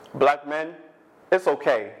Black men, it's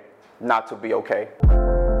okay not to be okay.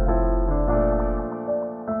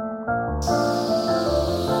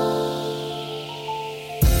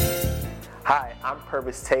 Hi, I'm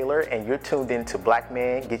Purvis Taylor, and you're tuned in to Black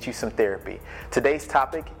Men Get You Some Therapy. Today's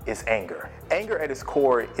topic is anger. Anger at its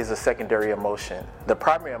core is a secondary emotion. The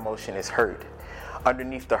primary emotion is hurt.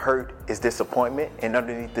 Underneath the hurt is disappointment, and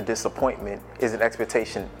underneath the disappointment is an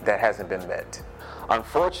expectation that hasn't been met.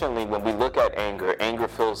 Unfortunately, when we look at anger, anger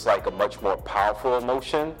feels like a much more powerful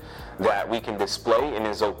emotion that we can display and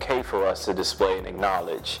is okay for us to display and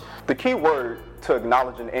acknowledge. The key word to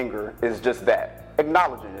acknowledging anger is just that,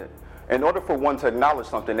 acknowledging it. In order for one to acknowledge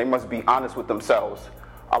something, they must be honest with themselves.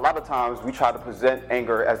 A lot of times we try to present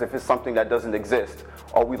anger as if it's something that doesn't exist,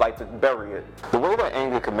 or we like to bury it. The way that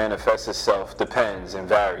anger can manifest itself depends and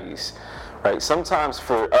varies, right? Sometimes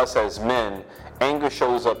for us as men, anger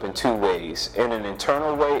shows up in two ways, in an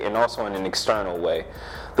internal way and also in an external way.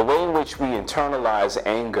 The way in which we internalize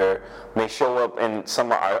anger may show up in some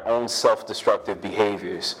of our own self-destructive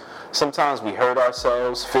behaviors. Sometimes we hurt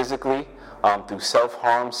ourselves physically through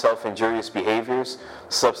self-harm, self-injurious behaviors,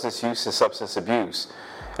 substance use, and substance abuse.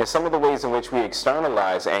 And some of the ways in which we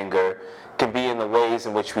externalize anger can be in the ways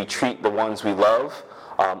in which we treat the ones we love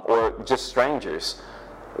or just strangers.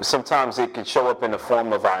 Sometimes it can show up in the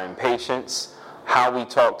form of our impatience, how we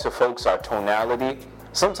talk to folks, our tonality,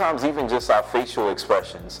 sometimes even just our facial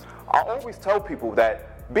expressions. I always tell people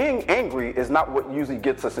that being angry is not what usually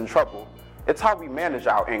gets us in trouble. It's how we manage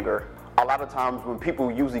our anger. A lot of times when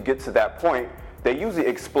people usually get to that point, they usually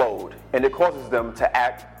explode, and it causes them to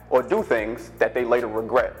act or do things that they later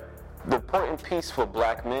regret. The important piece for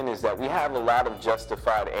black men is that we have a lot of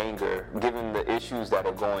justified anger given the issues that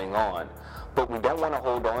are going on, but we don't want to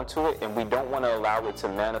hold on to it, and we don't want to allow it to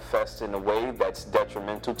manifest in a way that's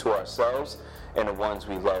detrimental to ourselves and the ones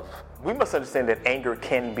we love. We must understand that anger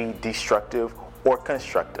can be destructive or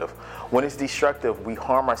constructive. When it's destructive, we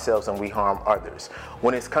harm ourselves and we harm others.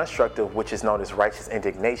 When it's constructive, which is known as righteous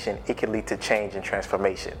indignation, it can lead to change and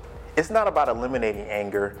transformation. It's not about eliminating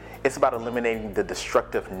anger, it's about eliminating the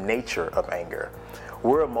destructive nature of anger.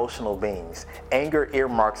 We're emotional beings. Anger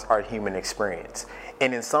earmarks our human experience,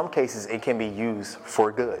 and in some cases it can be used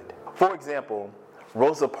for good. For example,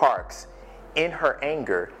 Rosa Parks, in her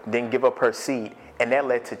anger, didn't give up her seat, and that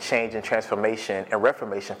led to change and transformation and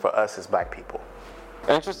reformation for us as black people.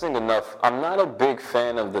 Interesting enough, I'm not a big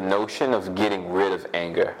fan of the notion of getting rid of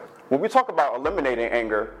anger. When we talk about eliminating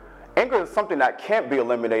anger, anger is something that can't be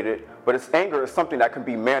eliminated, but anger is something that can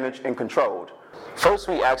be managed and controlled. First,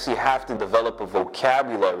 we actually have to develop a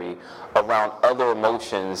vocabulary around other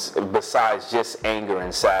emotions besides just anger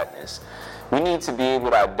and sadness. We need to be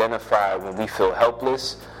able to identify when we feel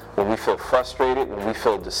helpless, when we feel frustrated, when we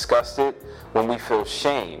feel disgusted, when we feel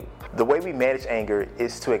shame. The way we manage anger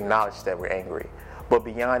is to acknowledge that we're angry. But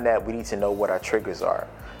beyond that, we need to know what our triggers are.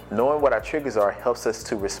 Knowing what our triggers are helps us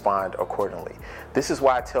to respond accordingly. This is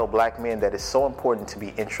why I tell black men that it's so important to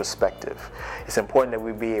be introspective. It's important that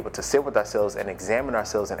we be able to sit with ourselves and examine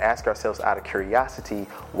ourselves and ask ourselves out of curiosity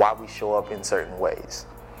why we show up in certain ways.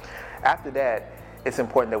 After that, it's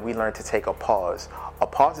important that we learn to take a pause. A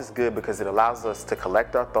pause is good because it allows us to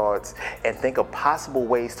collect our thoughts and think of possible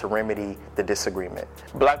ways to remedy the disagreement.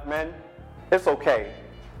 Black men, it's okay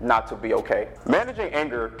not to be okay. Managing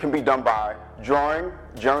anger can be done by drawing,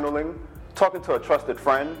 journaling, talking to a trusted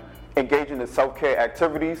friend, engaging in self-care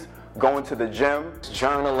activities, going to the gym.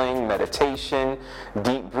 Journaling, meditation,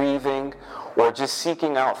 deep breathing, or just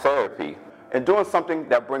seeking out therapy. And doing something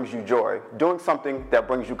that brings you joy, doing something that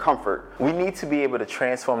brings you comfort. We need to be able to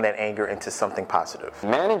transform that anger into something positive.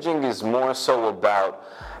 Managing is more so about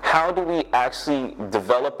how do we actually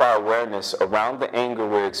develop our awareness around the anger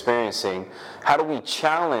we're experiencing? How do we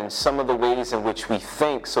challenge some of the ways in which we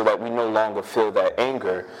think so that we no longer feel that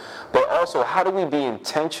anger? But also, how do we be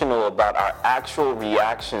intentional about our actual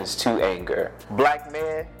reactions to anger? Black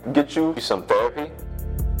men, get you some therapy.